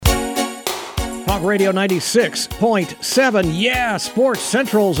Talk Radio 96.7. Yeah, Sports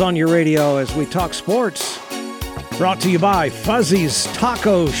Central's on your radio as we talk sports. Brought to you by Fuzzy's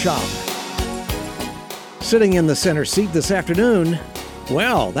Taco Shop. Sitting in the center seat this afternoon,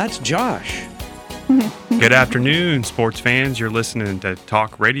 well, that's Josh. Good afternoon, sports fans. You're listening to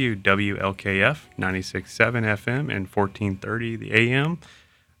Talk Radio WLKF 96.7 FM and 1430 the AM.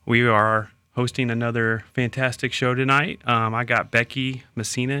 We are hosting another fantastic show tonight. I got Becky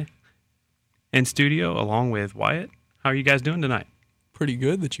Messina in studio along with Wyatt. How are you guys doing tonight? Pretty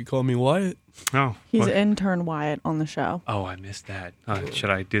good that you call me Wyatt. Oh, he's intern Wyatt on the show. Oh, I missed that. Should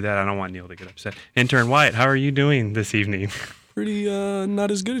I do that? I don't want Neil to get upset. Intern Wyatt, how are you doing this evening? Pretty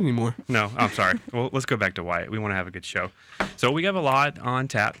not as good anymore. No, I'm sorry. Well, let's go back to Wyatt. We want to have a good show. So we have a lot on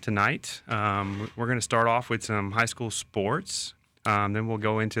tap tonight. We're going to start off with some high school sports. Then we'll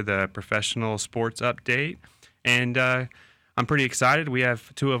go into the professional sports update. And I'm pretty excited. We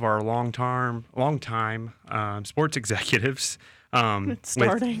have two of our long-time sports executives. It's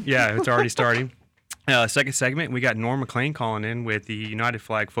starting. It's already starting. Second segment, we got Norm McLean calling in with the United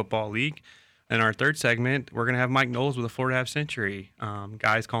Flag Football League. In our third segment, we're going to have Mike Knowles with the Florida Half Century.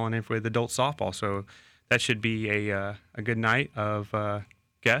 Guys calling in for the adult softball. So that should be a good night of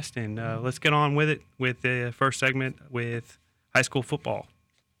guests. And let's get on with it with the first segment with high school football.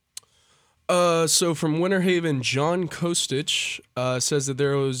 So from Winter Haven, John Kostich says that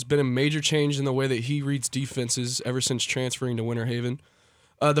there has been a major change in the way that he reads defenses ever since transferring to Winter Haven.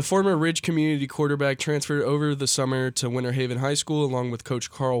 The former Ridge Community quarterback transferred over the summer to Winter Haven High School along with Coach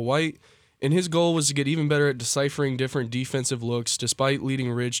Carl White, and his goal was to get even better at deciphering different defensive looks despite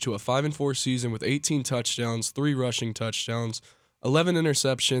leading Ridge to a 5-4 season with 18 touchdowns, 3 rushing touchdowns, 11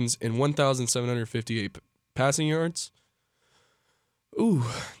 interceptions, and 1,758 passing yards.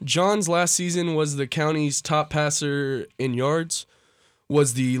 John's last season was the county's top passer in yards,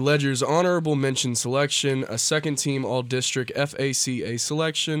 was the Ledger's honorable mention selection, a second-team All-District FACA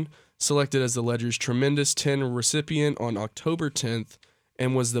selection, selected as the Ledger's Tremendous 10 recipient on October 10th,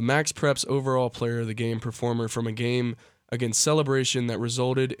 and was the Max Preps overall player of the game performer from a game against Celebration that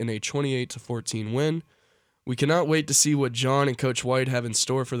resulted in a 28-14 win. We cannot wait to see what John and Coach White have in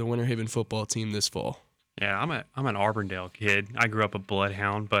store for the Winter Haven football team this fall. Yeah, I'm an Auburndale kid. I grew up a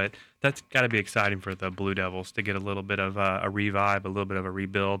Bloodhound, but that's got to be exciting for the Blue Devils to get a little bit of a revive, a little bit of a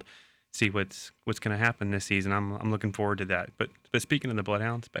rebuild, see what's going to happen this season. I'm looking forward to that. But speaking of the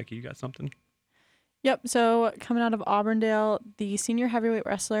Bloodhounds, Becky, you got something? Yep. So coming out of Auburndale, the senior heavyweight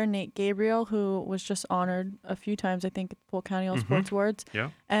wrestler Nate Gabriel, who was just honored a few times, I think, at the Polk County All Sports Awards,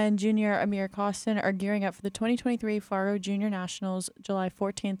 and junior Amir Costin are gearing up for the 2023 Fargo Junior Nationals, July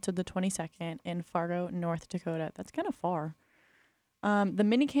 14th to the 22nd in Fargo, North Dakota. That's kind of far. The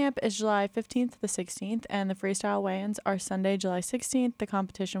mini camp is July 15th to the 16th, and the freestyle weigh-ins are Sunday, July 16th. The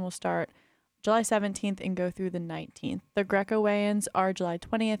competition will start July 17th and go through the 19th. The Greco weigh-ins are July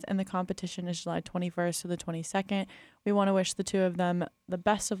 20th, and the competition is July 21st to the 22nd. We want to wish the two of them the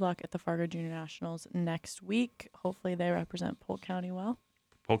best of luck at the Fargo Junior Nationals next week. Hopefully they represent Polk County well.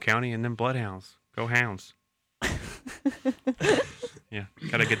 Polk County and then Bloodhounds. Go Hounds. Yeah,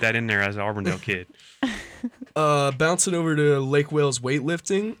 got to get that in there as an Auburndale kid. Bouncing over to Lake Wales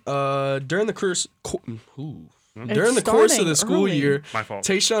weightlifting. During the course of the school year,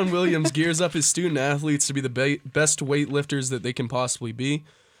 Tayshawn Williams gears up his student athletes to be the best weightlifters that they can possibly be.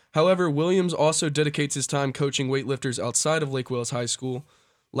 However, Williams also dedicates his time coaching weightlifters outside of Lake Wales High School.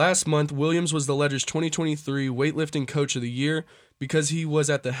 Last month, Williams was the Ledger's 2023 Weightlifting Coach of the Year because he was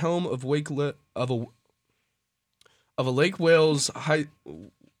at the helm of a Lake Wales High.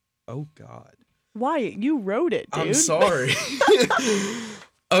 Oh God! Wyatt, you wrote it, dude. I'm sorry.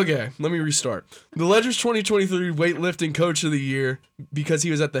 Okay, let me restart. The Ledger's 2023 Weightlifting Coach of the Year because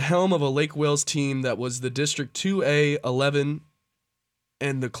he was at the helm of a Lake Wales team that was the District 2A 11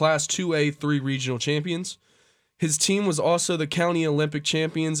 and the Class 2A 3 regional champions. His team was also the county Olympic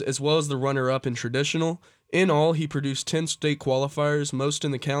champions as well as the runner-up in traditional. In all, he produced 10 state qualifiers, most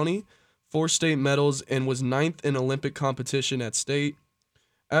in the county, 4 state medals, and was 9th in Olympic competition at state.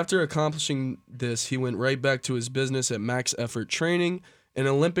 After accomplishing this, he went right back to his business at Max Effort Training, an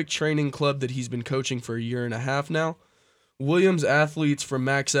Olympic training club that he's been coaching for a year and a half now. Williams athletes from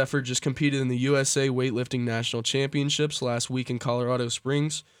Max Effort just competed in the USA Weightlifting National Championships last week in Colorado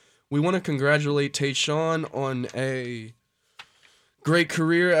Springs. We want to congratulate Tayshawn on a great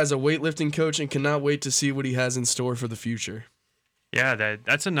career as a weightlifting coach and cannot wait to see what he has in store for the future. Yeah,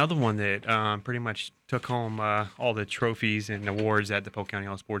 that's another one that pretty much took home all the trophies and awards at the Polk County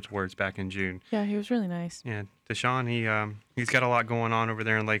All Sports Awards back in June. Yeah, he was really nice. Yeah, Tayshawn, he's got a lot going on over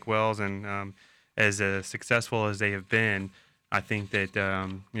there in Lake Wales, and as successful as they have been, I think that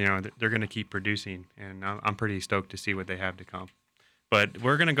they're going to keep producing, and I'm pretty stoked to see what they have to come. But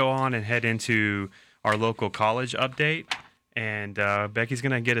we're going to go on and head into our local college update, and Becky's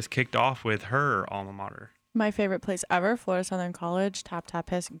going to get us kicked off with her alma mater. My favorite place ever, Florida Southern College. Tap, tap,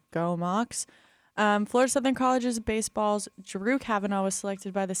 hiss, go Mocs. Florida Southern College's baseball's Drew Kavanaugh was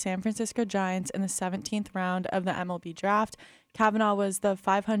selected by the San Francisco Giants in the 17th round of the MLB draft. Kavanaugh was the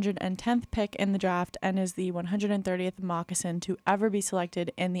 510th pick in the draft and is the 130th moccasin to ever be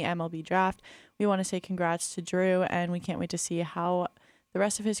selected in the MLB draft. We want to say congrats to Drew, and we can't wait to see how the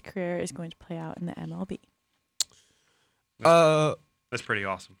rest of his career is going to play out in the MLB. That's pretty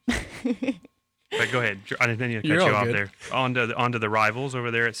awesome. But go ahead. I didn't mean to cut you off there. On to the rivals over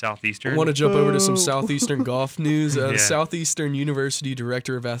there at Southeastern. I want to jump over to some Southeastern golf news. Southeastern University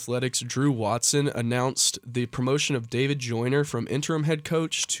Director of Athletics Drew Watson announced the promotion of David Joyner from interim head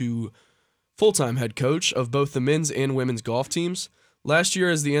coach to full-time head coach of both the men's and women's golf teams. Last year,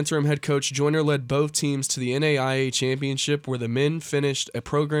 as the interim head coach, Joyner led both teams to the NAIA Championship, where the men finished a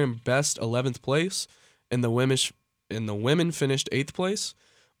program best 11th place, and the women finished 8th place.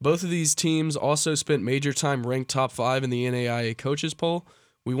 Both of these teams also spent major time ranked top 5 in the NAIA coaches poll.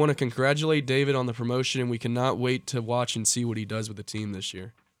 We want to congratulate David on the promotion, and we cannot wait to watch and see what he does with the team this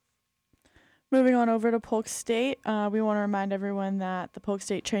year. Moving on over to Polk State, we want to remind everyone that the Polk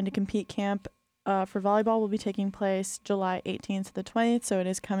State Train to Compete camp for volleyball will be taking place July 18th to the 20th, so it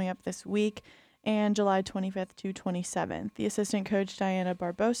is coming up this week, and July 25th to 27th. The assistant coach, Diana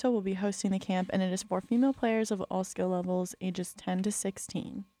Barbosa, will be hosting the camp, and it is for female players of all skill levels, ages 10 to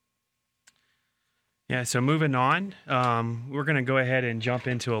 16. Yeah, so moving on, we're going to go ahead and jump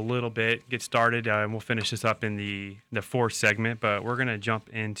into a little bit, get started, and we'll finish this up in the fourth segment, but we're going to jump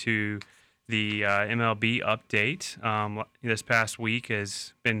into the MLB update. This past week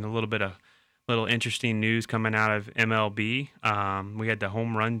has been a little interesting news coming out of MLB. We had the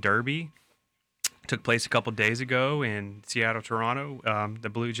Home Run Derby. Took place a couple days ago in Seattle, Toronto. The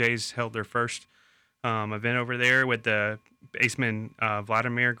Blue Jays held their first event over there with the baseman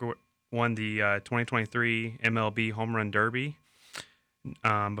Vladimir won the 2023 MLB Home Run Derby.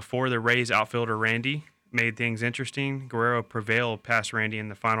 Before the Rays outfielder Randy made things interesting, Guerrero prevailed past Randy in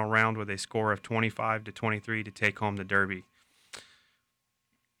the final round with a score of 25-23 to take home the Derby.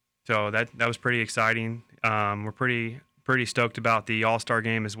 So that was pretty exciting. We're pretty stoked about the All-Star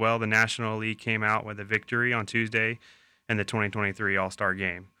game as well. The National League came out with a victory on Tuesday in the 2023 All-Star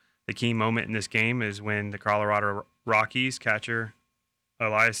game. The key moment in this game is when the Colorado Rockies catcher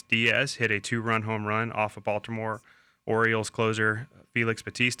Elias Diaz hit a 2-run home run off of Baltimore Orioles closer Felix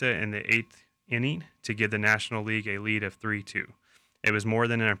Bautista in the 8th inning to give the National League a lead of 3-2. It was more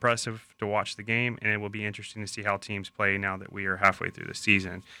than impressive to watch the game, and it will be interesting to see how teams play now that we are halfway through the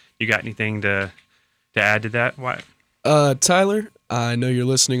season. You got anything to add to that? What? Tyler, I know you're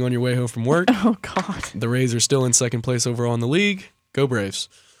listening on your way home from work. Oh, God. The Rays are still in second place overall in the league. Go Braves.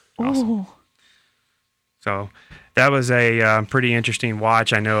 Awesome. So that was a pretty interesting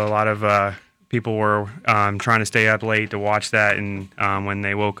watch. I know a lot of people were trying to stay up late to watch that, and when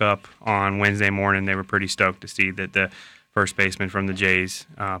they woke up on Wednesday morning, they were pretty stoked to see that the first baseman from the Jays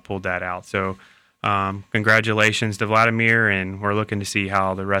pulled that out. So congratulations to Vladimir, and we're looking to see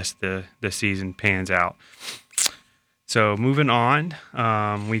how the rest of the season pans out. So moving on,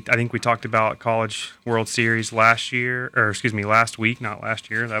 I think we talked about College World Series last week, not last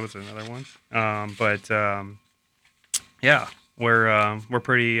year. That was another one. Yeah, we're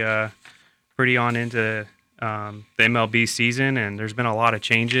pretty on into the MLB season, and there's been a lot of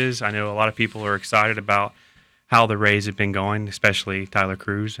changes. I know a lot of people are excited about how the Rays have been going, especially Tyler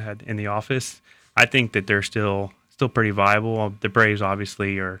Cruz in the office. I think that they're still pretty viable. The Braves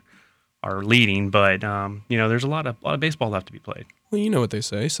obviously are leading, but there's a lot of baseball left to be played. Well, you know what they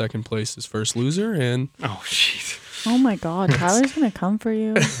say: second place is first loser. And oh, jeez. Oh my God, Tyler's gonna come for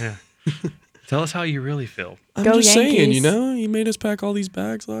you. Yeah. Tell us how you really feel. I'm Go just Yankees. saying, you made us pack all these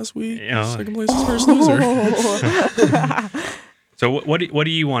bags last week. Second place is first loser. So what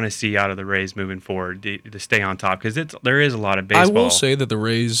do you want to see out of the Rays moving forward to stay on top? Because there is a lot of baseball. I will say that the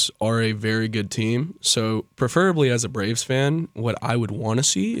Rays are a very good team. So preferably as a Braves fan, what I would want to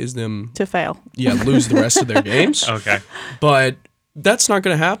see is them To fail. lose the rest of their games. Okay. But that's not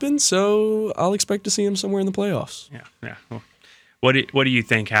going to happen. So I'll expect to see them somewhere in the playoffs. Yeah. Well, what do you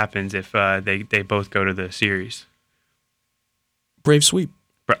think happens if they both go to the series? Brave sweep.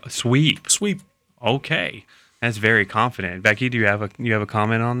 Sweep. Okay. That's very confident. Becky, do you have a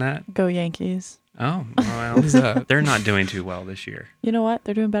comment on that? Go Yankees. Oh, well, they're not doing too well this year. You know what?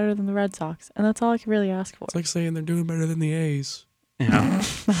 They're doing better than the Red Sox, and that's all I can really ask for. It's like saying they're doing better than the A's. Yeah.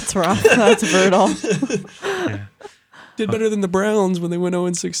 That's rough. That's brutal. Yeah. Did better than the Browns when they went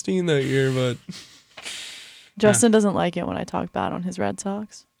 0-16 that year, but Justin doesn't like it when I talk bad on his Red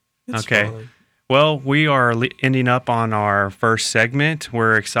Sox. it's Okay. fine. Well, we are ending up on our first segment.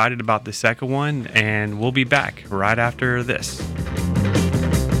 We're excited about the second one, and we'll be back right after this.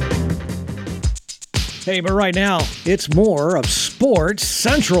 Hey, but right now, it's more of Sports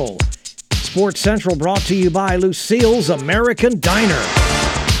Central. Sports Central brought to you by Lucille's American Diner.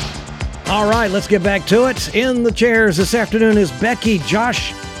 All right, let's get back to it. In the chairs this afternoon is Becky,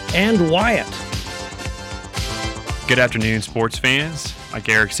 Josh, and Wyatt. Good afternoon, sports fans. Like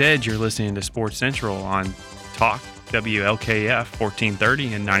Eric said, you're listening to Sports Central on Talk WLKF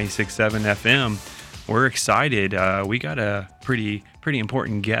 1430 and 96.7 FM. We're excited. We got a pretty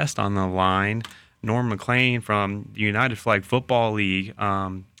important guest on the line. Norm McLean from the United Flag Football League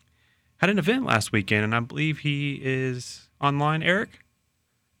had an event last weekend, and I believe he is online. Eric?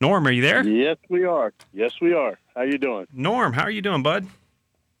 Norm, are you there? Yes, we are. How you doing? Norm, how are you doing, bud?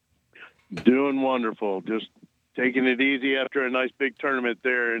 Doing wonderful. Just taking it easy after a nice big tournament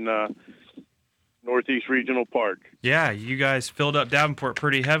there in Northeast Regional Park. Yeah, you guys filled up Davenport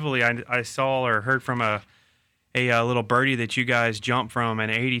pretty heavily. I saw or heard from a little birdie that you guys jumped from an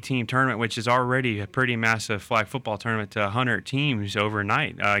 80-team tournament, which is already a pretty massive flag football tournament, to 100 teams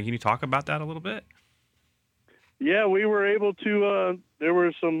overnight. Can you talk about that a little bit? Yeah, we were able to. There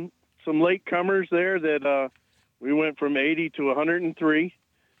were some late comers there that we went from 80 to 103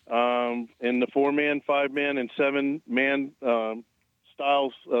 in the 4-man, 5-man, and 7-man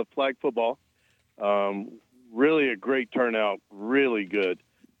styles of flag football. Really a great turnout. Really good.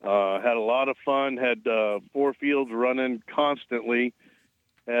 Had a lot of fun. Had 4 fields running constantly.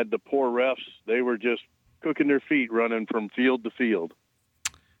 Had the poor refs. They were just cooking their feet running from field to field.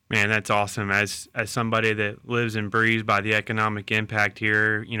 Man, that's awesome. As somebody that lives and breathes by the economic impact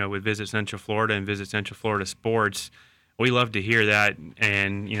here, with Visit Central Florida and Visit Central Florida Sports, we love to hear that.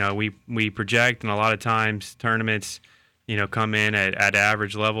 And, we project, and a lot of times tournaments, come in at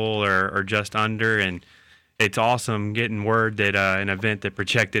average level or just under. And it's awesome getting word that an event that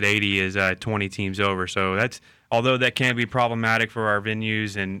projected 80 is 20 teams over. So although that can be problematic for our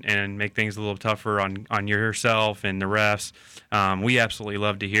venues and make things a little tougher on yourself and the refs, we absolutely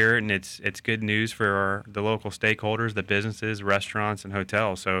love to hear it, and it's good news for the local stakeholders, the businesses, restaurants, and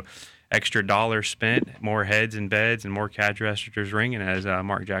hotels. So extra dollars spent, more heads and beds, and more cash registers ringing, as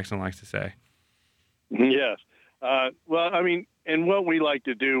Mark Jackson likes to say. Yes. Well, I mean, and what we like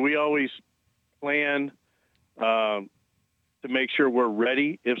to do, we always plan to make sure we're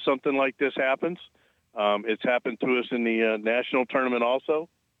ready if something like this happens. It's happened to us in the national tournament also.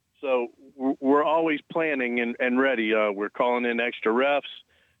 So we're always planning and ready. We're calling in extra refs,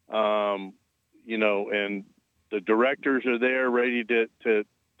 and the directors are there ready to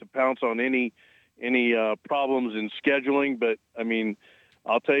pounce on any problems in scheduling. But, I mean,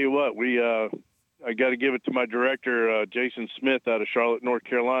 I'll tell you what, I got to give it to my director, Jason Smith out of Charlotte, North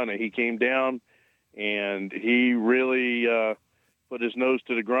Carolina. He came down, and he really put his nose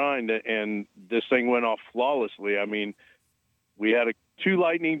to the grind, and this thing went off flawlessly. I mean, we had 2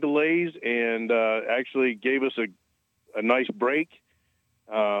 lightning delays and actually gave us a nice break.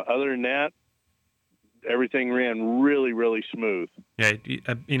 Other than that, everything ran really, really smooth. Yeah,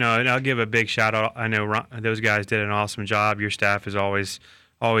 and I'll give a big shout out. I know those guys did an awesome job. Your staff is always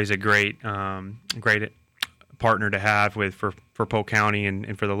a great partner to have for Polk County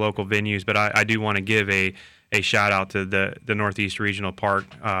and for the local venues. But I do want to give a shout out to the Northeast Regional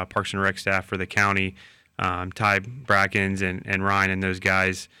Parks and Rec staff for the county, Ty Brackens and Ryan and those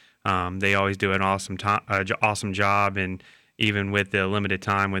guys. They always do an awesome job, and even with the limited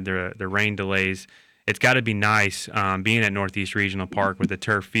time with the rain delays, it's got to be nice being at Northeast Regional Park with the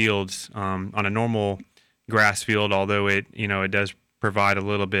turf fields on a normal grass field. Although it does provide a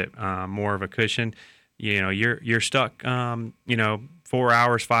little bit more of a cushion. You're stuck 4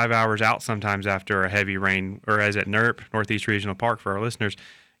 hours, 5 hours out sometimes after a heavy rain, or as at NERP, Northeast Regional Park, for our listeners,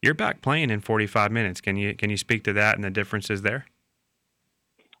 you're back playing in 45 minutes. Can you speak to that and the differences there?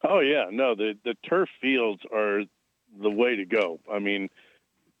 Oh, yeah. No, the turf fields are the way to go. I mean,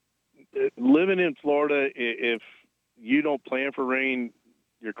 living in Florida, if you don't plan for rain,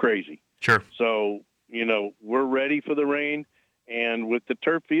 you're crazy. Sure. So, we're ready for the rain. And with the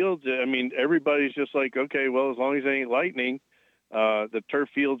turf fields, I mean, everybody's just like, okay, well, as long as it ain't lightning, the turf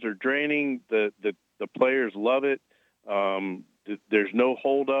fields are draining. The players love it. There's no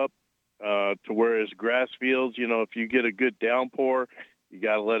holdup. To whereas grass fields, if you get a good downpour, you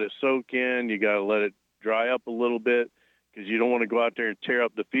got to let it soak in. You got to let it dry up a little bit, because you don't want to go out there and tear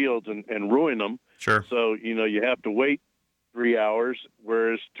up the fields and ruin them. Sure. So, you have to wait 3 hours,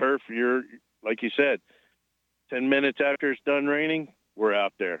 whereas turf, you're, like you said, 10 minutes after it's done raining, we're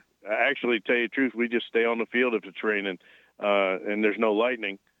out there. Actually, tell you the truth, we just stay on the field if it's raining and there's no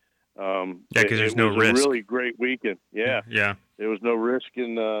lightning. Because there's no risk. It was a really great weekend. Yeah. There was no risk.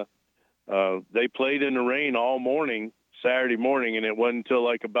 And they played in the rain all morning, Saturday morning, and it wasn't until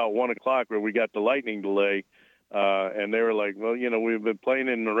like about 1 o'clock where we got the lightning delay. And they were like, well, we've been playing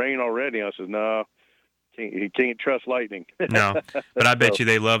in the rain already. I said, no. You can't trust lightning. No, but I bet you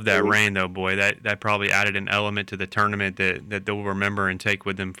they love that rain, though, boy. That probably added an element to the tournament that they'll remember and take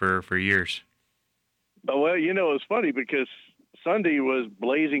with them for years. Well, it's funny because Sunday was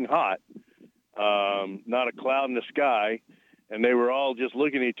blazing hot, not a cloud in the sky, and they were all just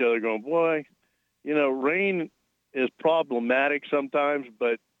looking at each other going, boy, rain is problematic sometimes,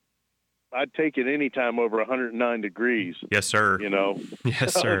 but I'd take it anytime over 109 degrees. Yes, sir.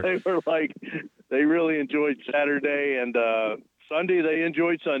 Yes, sir. They were like, they really enjoyed Saturday, and Sunday they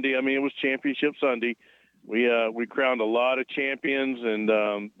enjoyed Sunday. I mean, it was Championship Sunday. We crowned a lot of champions,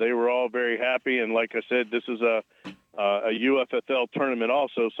 and they were all very happy. And like I said, this is a UFFL tournament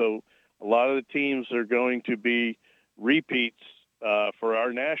also, so a lot of the teams are going to be repeats for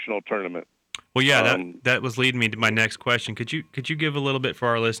our national tournament. Well, yeah, that was leading me to my next question. Could you give a little bit for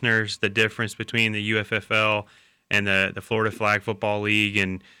our listeners the difference between the UFFL and the Florida Flag Football League,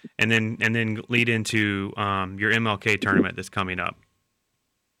 and then lead into your MLK tournament that's coming up?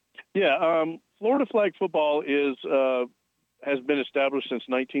 Yeah, Florida Flag Football has been established since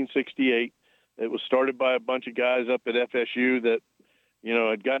 1968. It was started by a bunch of guys up at FSU that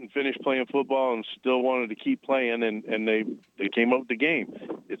had gotten finished playing football and still wanted to keep playing, and they came up with the game.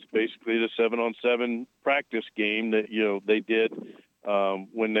 It's basically the 7-on-7 practice game that they did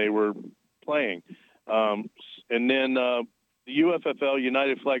when they were playing. And then the UFFL,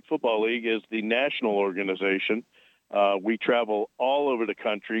 United Flag Football League, is the national organization. We travel all over the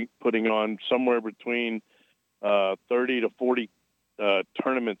country, putting on somewhere between 30 to 40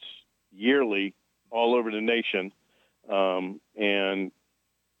 tournaments yearly all over the nation. And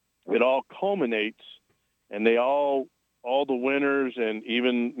it all culminates, and all the winners and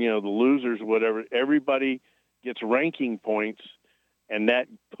even, the losers, whatever, everybody gets ranking points, and that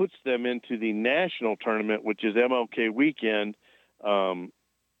puts them into the national tournament, which is MLK weekend,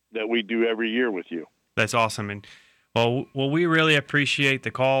 that we do every year with you. That's awesome. And well, we really appreciate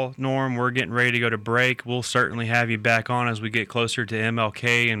the call, Norm. We're getting ready to go to break. We'll certainly have you back on as we get closer to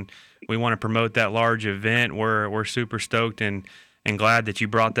MLK, and we want to promote that large event. We're super stoked and glad that you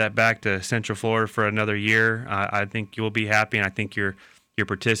brought that back to Central Florida for another year. I think you'll be happy, and I think your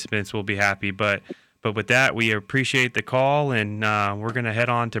participants will be happy. But with that, we appreciate the call, and we're going to head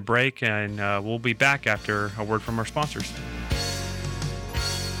on to break, and we'll be back after a word from our sponsors.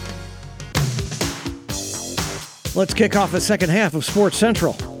 Let's kick off the second half of Sports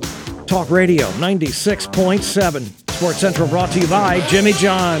Central. Talk Radio 96.7. Sports Central brought to you by Jimmy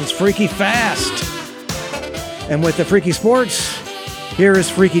John's Freaky Fast. And with the Freaky Sports, here is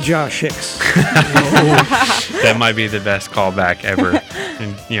Freaky Josh Hicks. That might be the best callback ever.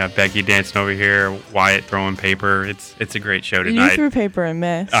 And Becky dancing over here, Wyatt throwing paper. It's a great show tonight. You threw paper and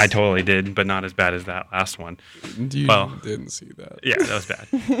missed. I totally did, but not as bad as that last one. You didn't see that. Yeah, that was bad.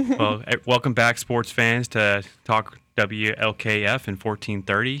 Well, welcome back, sports fans, to Talk WLKF in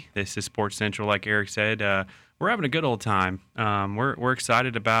 1430. This is Sports Central, like Eric said. We're having a good old time. We're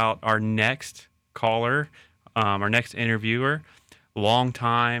excited about our next caller, our next interviewer,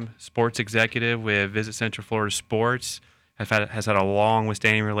 longtime sports executive with Visit Central Florida Sports. Has had a long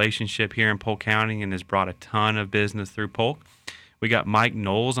withstanding relationship here in Polk County and has brought a ton of business through Polk. We got Mike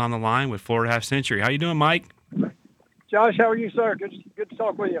Knowles on the line with Florida Half Century. How you doing, Mike? Josh, how are you, sir? Good to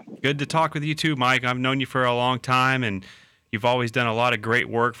talk with you. Good to talk with you too, Mike. I've known you for a long time, and you've always done a lot of great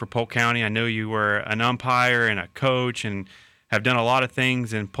work for Polk County. I know you were an umpire and a coach and have done a lot of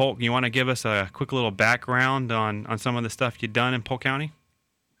things in Polk. You want to give us a quick little background on some of the stuff you've done in Polk County?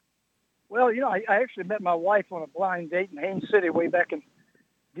 Well, I actually met my wife on a blind date in Haines City way back in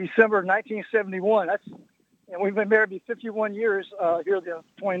December of 1971. And we've been married 51 years here the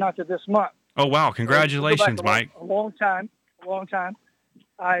 29th of this month. Oh, wow. Congratulations, Mike. A long time.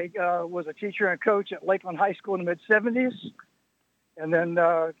 I was a teacher and coach at Lakeland High School in the mid-'70s. And then...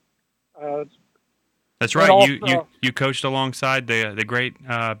 That's right. You coached alongside the great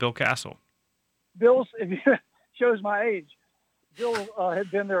Bill Castle. Bill shows my age. Bill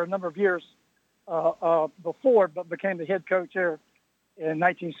had been there a number of years before, but became the head coach there in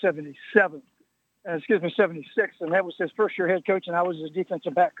 1977. 76, and that was his first year head coach, and I was his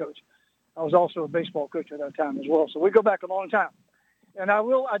defensive back coach. I was also a baseball coach at that time as well. So we go back a long time. And I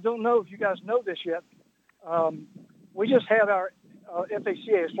don't know if you guys know this yet. We just had our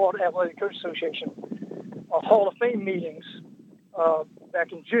FACA, Florida Athletic Coach Association, Hall of Fame meetings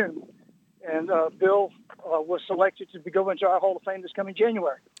back in June, and Bill was selected to go into our Hall of Fame this coming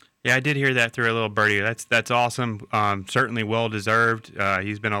January. Yeah, I did hear that through a little birdie. That's awesome. Certainly well deserved.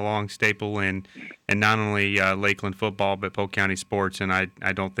 He's been a long staple in not only Lakeland football but Polk County sports, and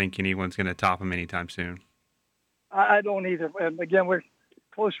I don't think anyone's going to top him anytime soon. I don't either. And again, we're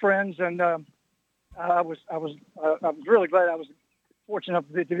close friends, and I was really glad I was fortunate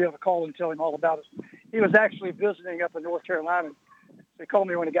enough to be able to call and tell him all about it. He was actually visiting up in North Carolina. They called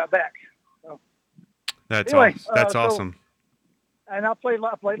me when he got back. So, that's anyway, awesome. And I played a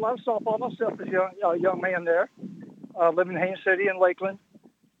lot of softball myself as a young man there, living in Haines City and Lakeland.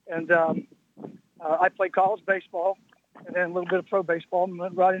 And I played college baseball and then a little bit of pro baseball and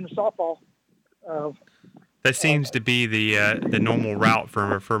went right into softball. That seems to be the normal route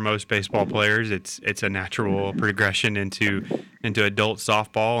for most baseball players. It's a natural progression into adult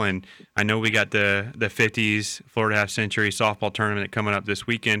softball, and I know we got the 50s Florida Half Century softball tournament coming up this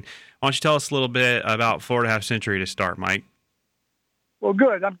weekend. Why don't you tell us a little bit about Florida Half Century to start, Mike? Well,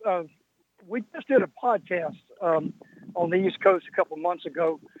 good. We just did a podcast on the East Coast a couple of months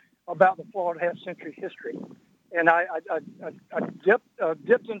ago about the Florida Half Century history. And I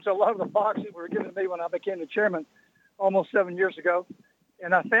dipped into a lot of the boxes that were given to me when I became the chairman almost 7 years ago.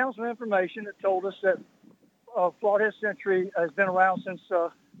 And I found some information that told us that Florida Half Century has been around since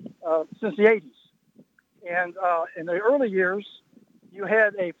the 80s. And in the early years, you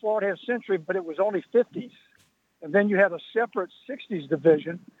had a Florida Half Century, but it was only 50s. And then you had a separate 60s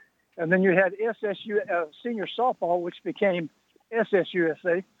division. And then you had SSU senior softball, which became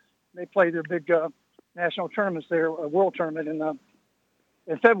SSUSA. They played their big national tournaments there, a world tournament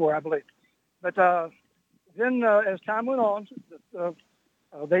in February, I believe. But then as time went on,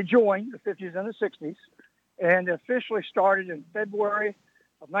 they joined the 50s and the 60s and officially started in February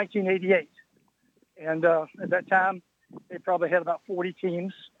of 1988. And at that time, they probably had about 40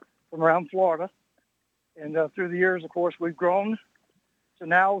 teams from around Florida. And through the years, of course, we've grown to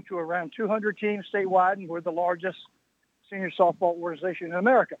now to around 200 teams statewide, and we're the largest senior softball organization in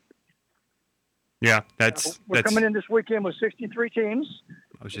America. Yeah, we're coming in this weekend with 63 teams.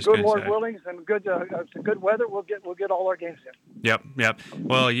 I was just good Lord willing, and good weather. We'll get all our games in. Yep.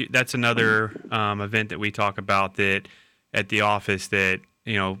 Well, that's another event that we talk about that at the office. That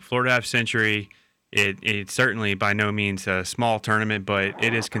Florida Half Century. It's certainly by no means a small tournament, but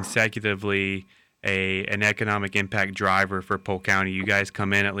it is consecutively an economic impact driver for Polk County. You guys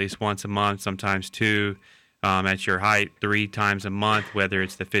come in at least once a month, sometimes two, at your height, 3 times a month, whether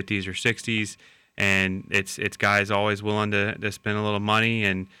it's the 50s or 60s. And it's guys always willing to spend a little money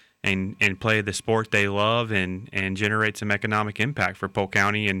and play the sport they love and generate some economic impact for Polk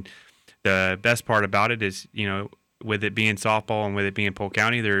County. And the best part about it is, with it being softball and with it being Polk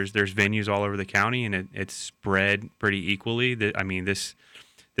County, there's venues all over the county, and it's spread pretty equally.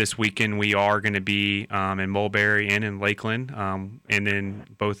 This weekend we are going to be in Mulberry and in Lakeland, and then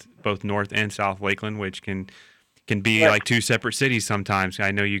both North and South Lakeland, which can be like two separate cities sometimes. I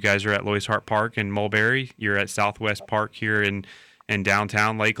know you guys are at Lois Hart Park in Mulberry. You're at Southwest Park here in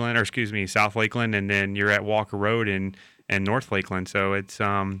downtown Lakeland, or excuse me, South Lakeland, and then you're at Walker Road in North Lakeland. So it's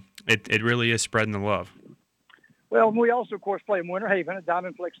it really is spreading the love. Well, we also, of course, play in Winter Haven at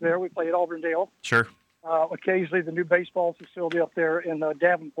Diamondflex there. We play at Auburndale. Sure. Occasionally the new baseball facility up there in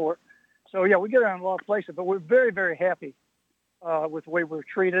Davenport. So, yeah, we get around a lot of places, but we're very, very happy with the way we're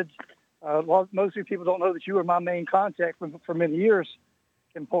treated. Most people don't know that you were my main contact for many years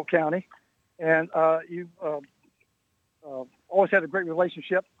in Polk County, and you always had a great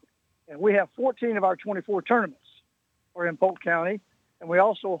relationship. And we have 14 of our 24 tournaments are in Polk County, and we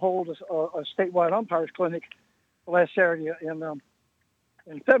also hold a statewide umpires clinic last Saturday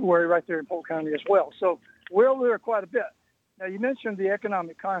in February right there in Polk County as well. So we're over there quite a bit. Now, you mentioned the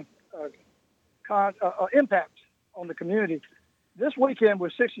economic impact on the community. This weekend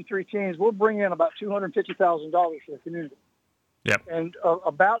with 63 teams, we'll bring in about $250,000 for the community. Yep. And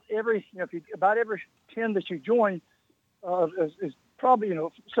about every 10 that you join is probably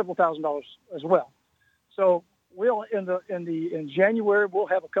several $1,000s as well. So we'll in January we'll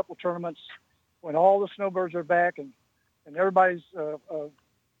have a couple tournaments when all the snowbirds are back and everybody's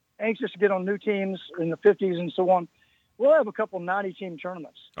anxious to get on new teams in the 50s and so on. We'll have a couple 90-team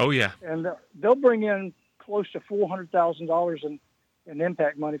tournaments. Oh yeah. And they'll bring in close to $400,000 in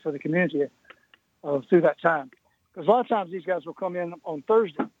impact money for the community through that time. Because a lot of times these guys will come in on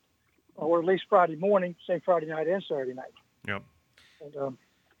Thursday or at least Friday morning, say Friday night and Saturday night. Yep. And,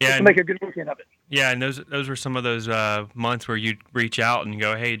 to make a good weekend of it. Yeah, and those were some of those months where you'd reach out and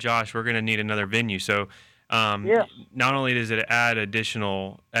go, hey, Josh, we're going to need another venue. So not only does it add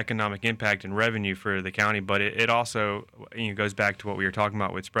additional economic impact and revenue for the county, but it also goes back to what we were talking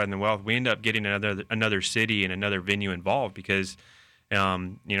about with spreading the wealth. We end up getting another city and another venue involved because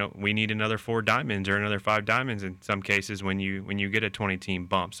we need another 4 diamonds or another 5 diamonds in some cases when you get a 20-team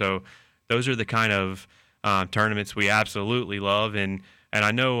bump. So those are the kind of tournaments we absolutely love, and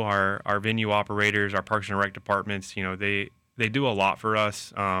I know our venue operators, our Parks and Rec departments, they do a lot for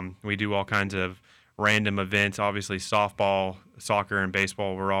us. We do all kinds of random events. Obviously, softball, soccer, and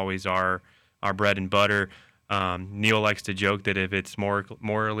baseball were always our bread and butter. Neil likes to joke that if it's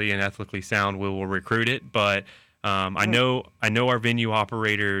morally and ethically sound, we will recruit it. But I know our venue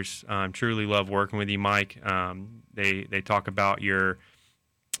operators truly love working with you, Mike. They talk about your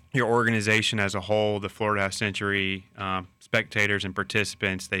organization as a whole, the Florida Half Century, spectators and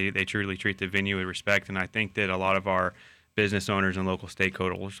participants. They truly treat the venue with respect, and I think that a lot of our business owners and local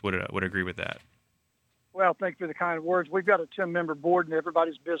stakeholders would agree with that. Well, thank you for the kind words. We've got a 10-member board, and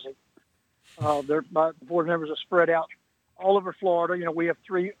everybody's busy. My board members are spread out all over Florida. We have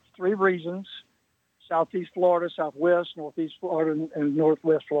three regions: Southeast Florida, Southwest, Northeast Florida, and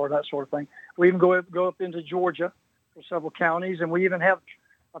Northwest Florida, that sort of thing. We even go up into Georgia for several counties, and we even have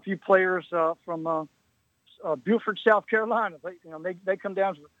a few players from Beaufort, South Carolina. They come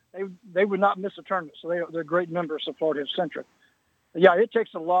down. They would not miss a tournament, so they're great members of Florida Half Century. Yeah, it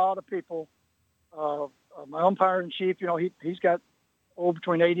takes a lot of people. My umpire in chief, he's got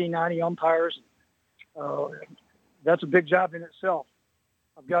between 80 and 90 umpires. That's a big job in itself.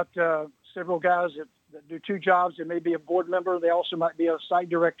 I've got several guys that do 2 jobs. They may be a board member. They also might be a site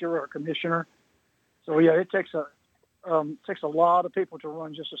director or a commissioner. So yeah, it takes a lot of people to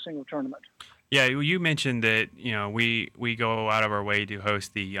run just a single tournament. Yeah, you mentioned that we go out of our way to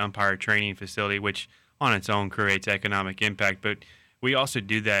host the umpire training facility, which on its own creates economic impact, but we also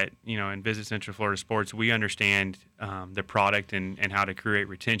do that, in Visit Central Florida Sports. We understand the product and how to create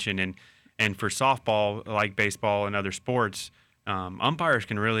retention. And for softball, like baseball and other sports, umpires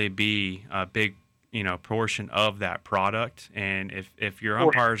can really be a big, portion of that product. And if your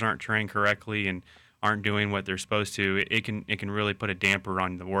umpires aren't trained correctly and aren't doing what they're supposed to, it can really put a damper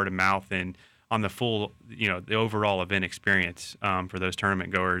on the word of mouth and on the full, the overall event experience for those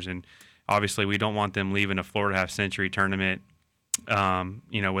tournament goers. And obviously, we don't want them leaving a Florida Half Century tournament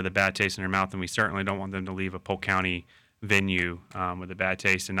with a bad taste in their mouth, and we certainly don't want them to leave a Polk County venue with a bad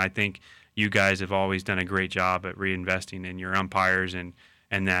taste. And I think you guys have always done a great job at reinvesting in your umpires and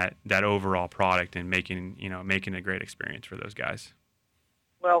that overall product and making a great experience for those guys.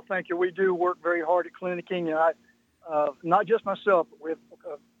 Well, thank you. We do work very hard at clinicking, and I, not just myself, but we have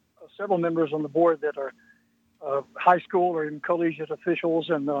several members on the board that are high school or even collegiate officials,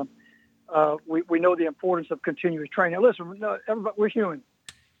 and we know the importance of continuous training. Now, listen, everybody, we're human.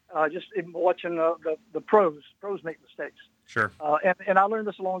 Just even watching the pros make mistakes. Sure. And I learned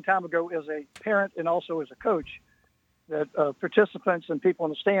this a long time ago as a parent and also as a coach, that participants and people in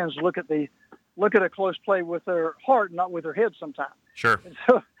the stands look at a close play with their heart, not with their head sometimes. Sure. And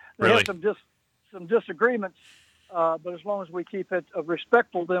so they Really? have some disagreements, but as long as we keep it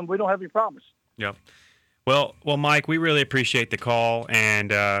respectful, then we don't have any problems. Yep. Well, Mike, we really appreciate the call,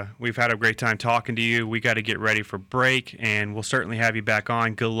 and we've had a great time talking to you. We got to get ready for break, and we'll certainly have you back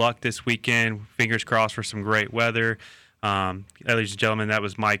on. Good luck this weekend. Fingers crossed for some great weather. Ladies and gentlemen, that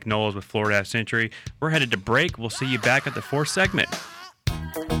was Mike Knowles with Florida Half Century. We're headed to break. We'll see you back at the 4th segment.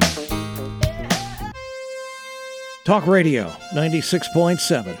 Talk Radio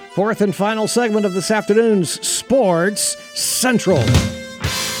 96.7. 4th and final segment of this afternoon's Sports Central.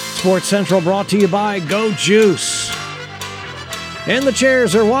 Sports Central brought to you by Go Juice. In the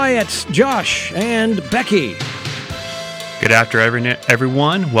chairs are Wyatt, Josh, and Becky. Good afternoon,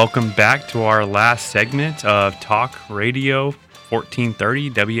 everyone. Welcome back to our last segment of Talk Radio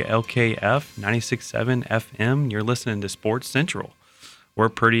 1430 WLKF 96.7 FM. You're listening to Sports Central. We're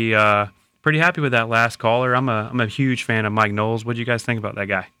pretty happy with that last caller. I'm a huge fan of Mike Knowles. What do you guys think about that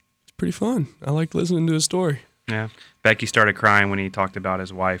guy? It's pretty fun. I like listening to his story. Yeah. Becky started crying when he talked about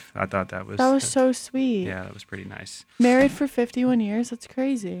his wife. I thought that was so sweet. Yeah, that was pretty nice. Married for 51 years. That's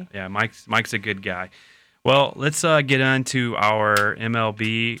crazy. Yeah, Mike's a good guy. Well, let's get on to our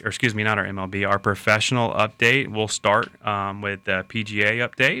MLB, or excuse me, not our MLB, our professional update. We'll start with the PGA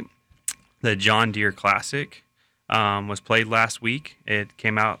update. The John Deere Classic was played last week. It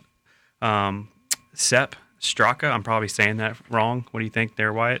came out. Sepp Straka, I'm probably saying that wrong. What do you think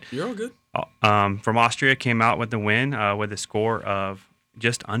there, Wyatt? You're all good. From Austria, came out with the win with a score of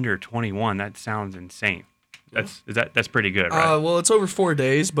just under 21. That sounds insane. That's pretty good, right? Well, it's over 4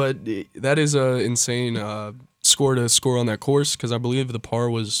 days, but that is an insane score to score on that course, because I believe the par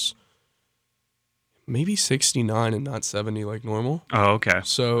was maybe 69 and not 70 like normal. Oh, okay.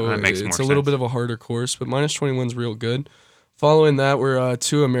 So that makes it's more a little sense. bit of a harder course, but minus 21's real good. Following that, we're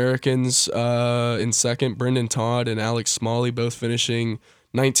two Americans in second, Brendan Todd and Alex Smalley, both finishing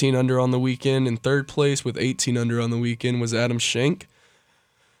 19 under on the weekend. In third place with 18 under on the weekend was Adam Schenk.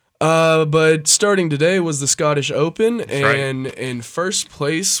 But starting today was the Scottish Open, and in first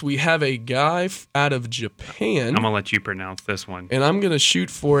place we have a guy out of Japan. I'm gonna let you pronounce this one. And I'm gonna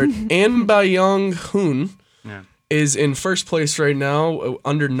shoot for it. An Bayong Hoon is in first place right now,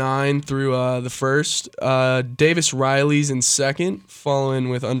 under 9 through the first. Davis Riley's in second, following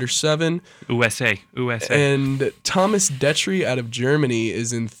with under 7. USA. And Thomas Detry out of Germany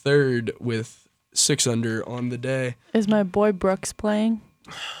is in third with 6 under on the day. Is my boy Brooks playing?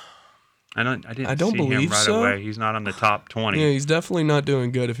 I didn't don't see him believe right so. away. He's not on the top 20. Yeah, he's definitely not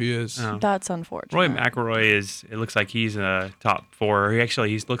doing good if he is. No. That's unfortunate. Roy McIlroy it looks like he's in a top 4.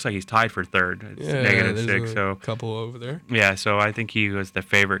 He looks like he's tied for third. It's there's -6. So couple over there. yeah, so I think he was the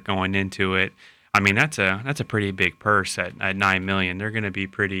favorite going into it. I mean, that's a pretty big purse at $9 million. They're going to be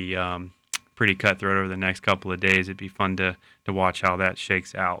pretty cutthroat over the next couple of days. It'd be fun to watch how that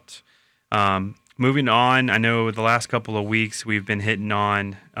shakes out. Moving on, I know the last couple of weeks we've been hitting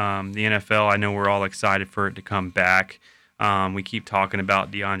on the NFL. I know we're all excited for it to come back. We keep talking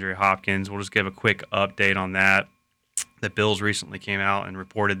about DeAndre Hopkins. We'll just give a quick update on that. The Bills recently came out and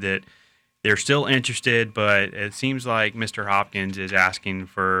reported that they're still interested, but it seems like Mr. Hopkins is asking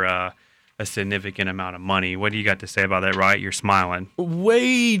for a significant amount of money. What do you got to say about that, Wright? You're smiling.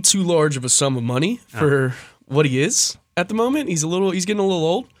 Way too large of a sum of money for what he is at the moment. He's getting a little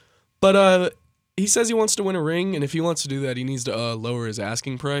old, but he says he wants to win a ring, and if he wants to do that, he needs to lower his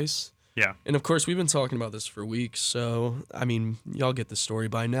asking price. Yeah. And, of course, we've been talking about this for weeks, so, I mean, y'all get the story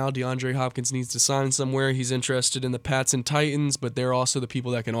by now. DeAndre Hopkins needs to sign somewhere. He's interested in the Pats and Titans, but they're also the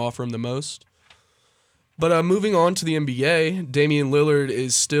people that can offer him the most. But moving on to the NBA, Damian Lillard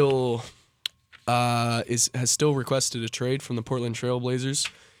is still has still requested a trade from the Portland Trail Blazers.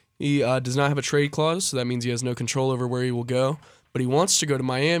 He does not have a trade clause, so that means he has no control over where he will go. But he wants to go to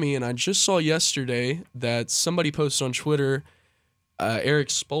Miami, and I just saw yesterday that somebody posted on Twitter, Eric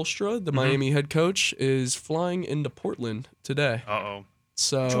Spoelstra, the Miami head coach, is flying into Portland today. Uh-oh.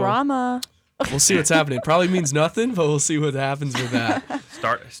 So Drama. we'll see what's happening. Probably means nothing, but we'll see what happens with that.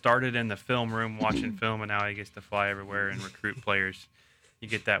 Started in the film room watching film, and now he gets to fly everywhere and recruit players. You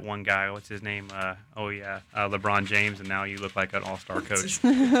get that one guy, what's his name? LeBron James, and now you look like an all-star coach.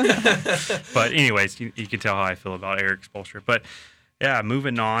 But anyways, you can tell how I feel about Eric Spoelstra. But yeah,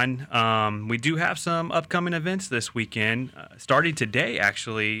 moving on, we do have some upcoming events this weekend. Starting today,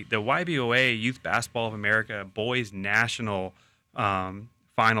 actually, the YBOA Youth Basketball of America Boys National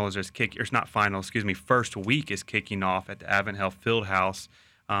Finals first week is kicking off at the Advent Health Fieldhouse.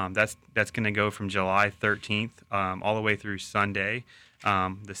 That's going to go from July 13th all the way through Sunday,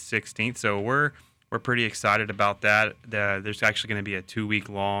 the 16th. So we're pretty excited about that. There's actually going to be a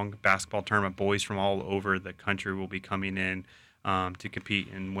 2-week-long basketball tournament. Boys from all over the country will be coming in to compete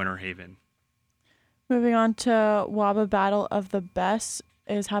in Winter Haven. Moving on to WABA Battle of the Best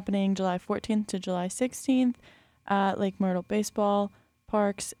is happening July 14th to July 16th at Lake Myrtle Baseball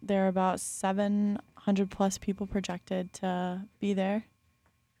Parks. There are about 700 plus people projected to be there.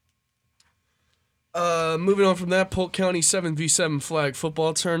 Moving on from that, Polk County 7v7 flag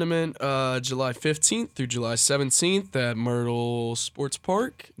football tournament, July 15th through July 17th at Myrtle Sports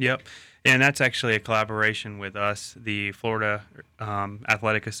Park. Yep. And that's actually a collaboration with us, the Florida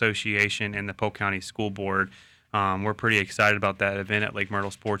Athletic Association, and the Polk County School Board. We're pretty excited about that event at Lake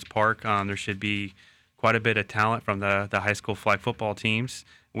Myrtle Sports Park. There should be quite a bit of talent from the high school flag football teams.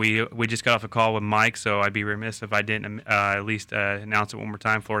 We just got off a call with Mike, so I'd be remiss if I didn't at least announce it one more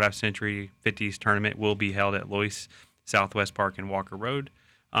time. Florida Half Century 50s Tournament will be held at Lois Southwest Park and Walker Road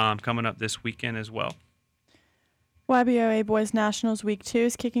coming up this weekend as well. YBOA Boys Nationals Week 2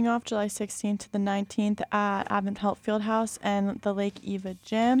 is kicking off July 16th to the 19th at Advent Health Fieldhouse and the Lake Eva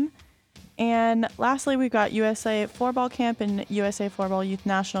Gym. And lastly, we've got USA Floorball Camp and USA Floorball Youth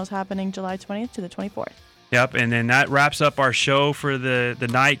Nationals happening July 20th to the 24th. Yep, and then that wraps up our show for the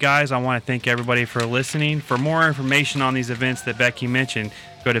night, guys. I want to thank everybody for listening. For more information on these events that Becky mentioned,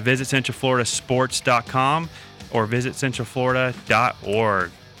 go to visitcentralfloridasports.com or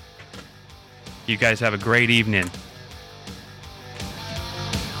visitcentralflorida.org. You guys have a great evening.